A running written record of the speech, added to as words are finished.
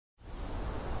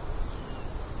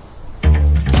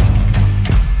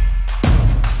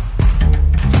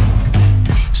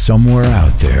Somewhere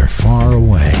out there, far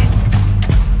away,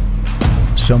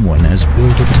 someone has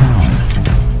built a town.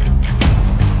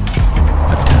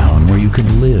 A town where you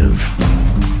can live,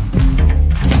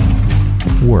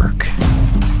 work,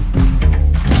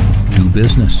 do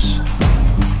business,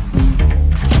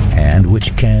 and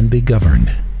which can be governed.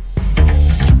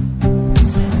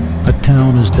 A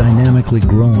town is dynamically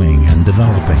growing and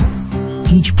developing.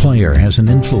 Each player has an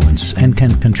influence and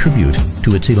can contribute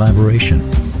to its elaboration.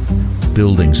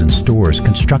 Buildings and stores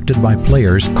constructed by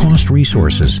players cost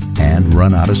resources and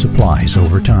run out of supplies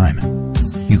over time.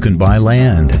 You can buy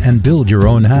land and build your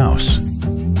own house,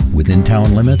 within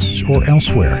town limits or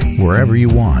elsewhere, wherever you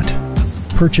want.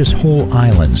 Purchase whole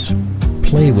islands,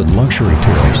 play with luxury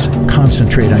toys,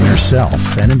 concentrate on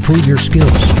yourself, and improve your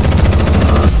skills.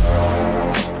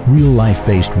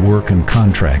 Real-life-based work and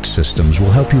contract systems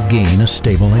will help you gain a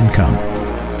stable income.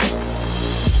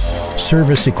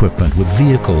 Service equipment with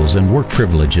vehicles and work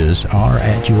privileges are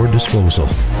at your disposal.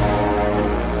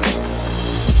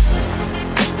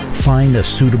 Find a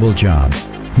suitable job,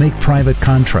 make private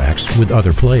contracts with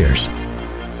other players,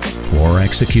 or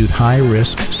execute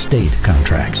high-risk state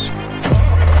contracts.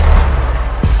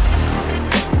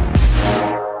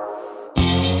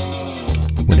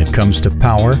 When it comes to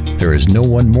power, there is no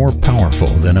one more powerful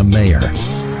than a mayor.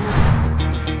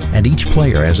 And each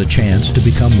player has a chance to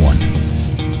become one.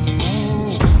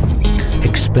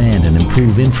 Expand and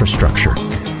improve infrastructure,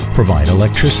 provide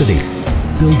electricity,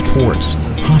 build ports,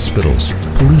 hospitals,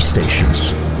 police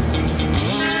stations.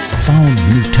 Found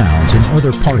new towns in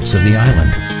other parts of the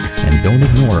island, and don't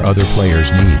ignore other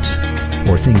players' needs,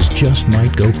 or things just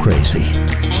might go crazy.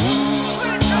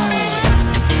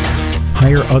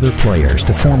 Hire other players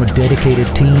to form a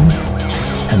dedicated team,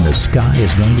 and the sky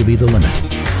is going to be the limit.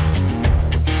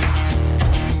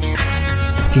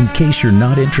 In case you're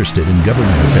not interested in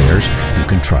government affairs, you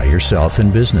can try yourself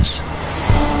in business.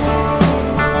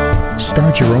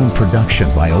 Start your own production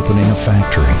by opening a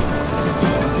factory.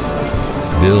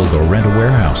 Build or rent a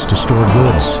warehouse to store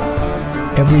goods.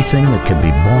 Everything that can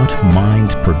be bought,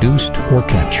 mined, produced, or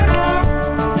captured.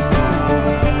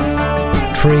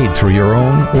 Trade through your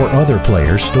own or other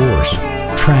players' stores.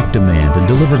 Track demand and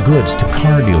deliver goods to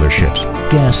car dealerships,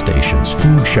 gas stations,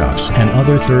 food shops, and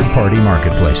other third-party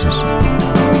marketplaces.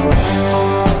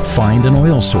 Find an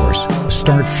oil source,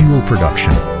 start fuel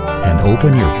production, and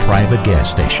open your private gas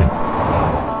station.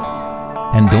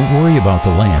 And don't worry about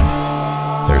the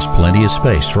land. There's plenty of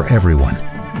space for everyone.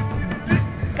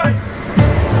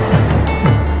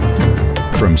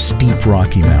 From steep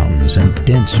Rocky Mountains and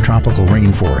dense tropical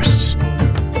rainforests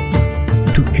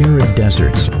to arid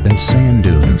deserts and sand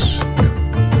dunes,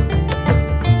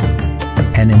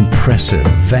 an impressive,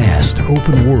 vast,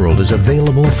 open world is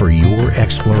available for your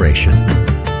exploration.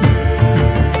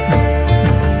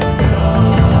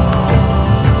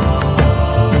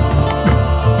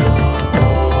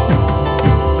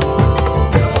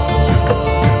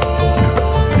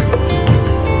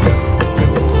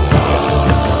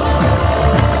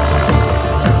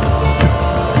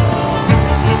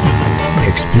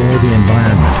 Explore the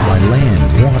environment by land,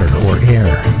 water, or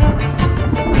air.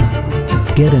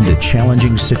 Get into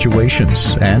challenging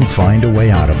situations and find a way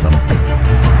out of them.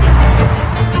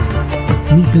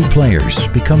 Meet new players,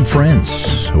 become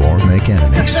friends, or make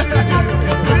enemies.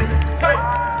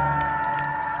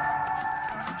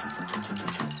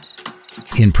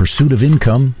 In pursuit of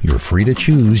income, you're free to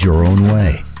choose your own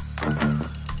way.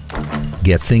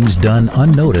 Get things done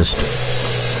unnoticed,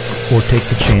 or take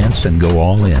the chance and go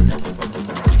all in.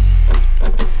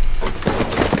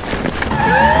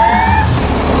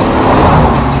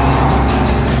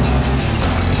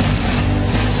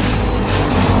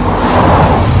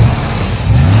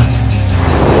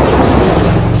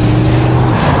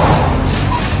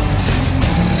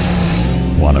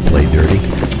 Want to play dirty?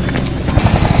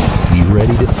 Be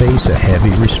ready to face a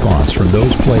heavy response from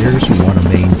those players who want to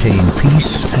maintain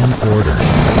peace and order.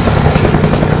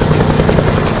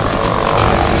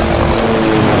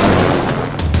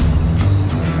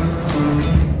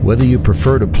 Whether you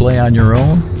prefer to play on your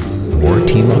own or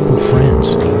team up with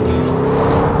friends,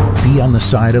 be on the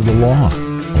side of the law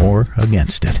or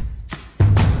against it.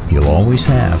 You'll always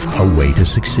have a way to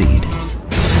succeed.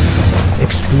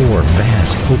 Explore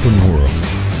vast open world.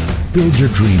 Build your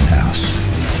dream house.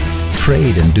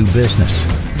 Trade and do business.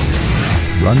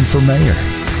 Run for mayor.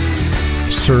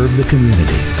 Serve the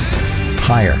community.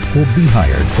 Hire or be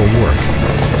hired for work.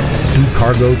 Do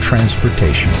cargo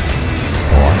transportation.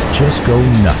 Or just go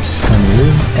nuts and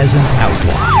live as an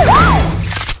outlaw.